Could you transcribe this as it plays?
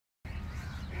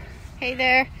Hey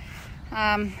there.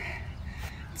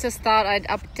 Just thought I'd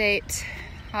update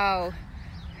how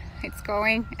it's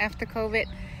going after COVID.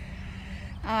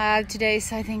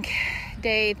 Today's, I think,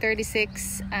 day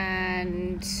 36,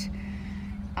 and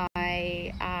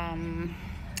I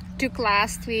took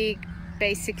last week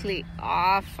basically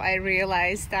off. I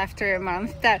realized after a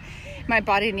month that my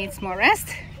body needs more rest.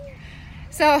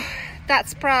 So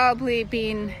that's probably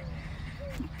been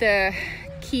the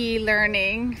key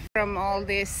learning from all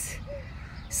this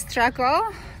struggle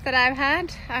that I've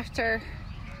had after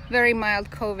very mild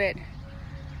COVID.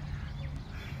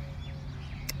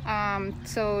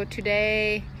 So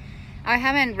today I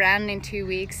haven't ran in 2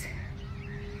 weeks.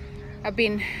 I've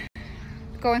been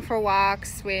going for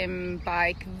walks, swim,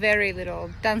 bike, very little,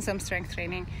 done some strength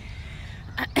training.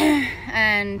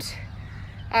 And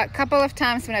a couple of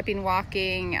times when I've been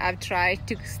walking, I've tried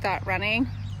to start running.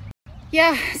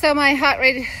 Yeah, so my heart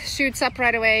rate shoots up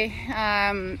right away,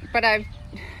 but I've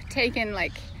taken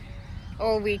like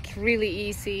all week really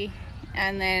easy,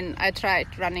 and then I tried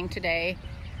running today.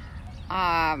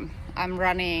 I'm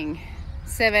running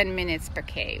 7 minutes per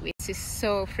K, which is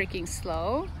so freaking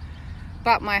slow,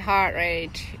 but my heart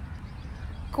rate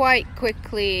quite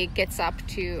quickly gets up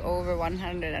to over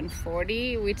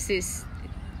 140, which is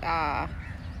not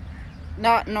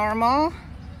normal.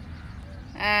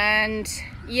 And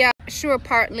yeah, sure,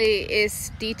 partly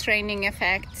is detraining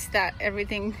effects that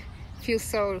everything feels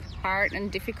so hard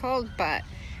and difficult, but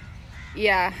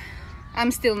yeah,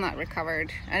 I'm still not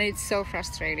recovered and it's so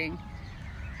frustrating.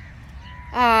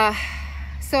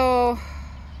 So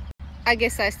I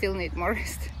guess I still need more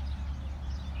rest.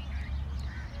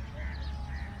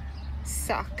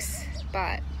 Sucks,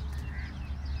 but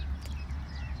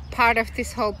part of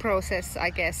this whole process, I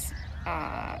guess,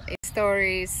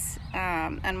 stories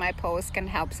and my posts can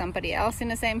help somebody else in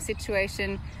the same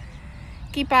situation.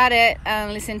 Keep at it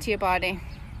and listen to your body.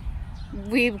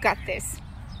 We've got this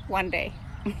one day.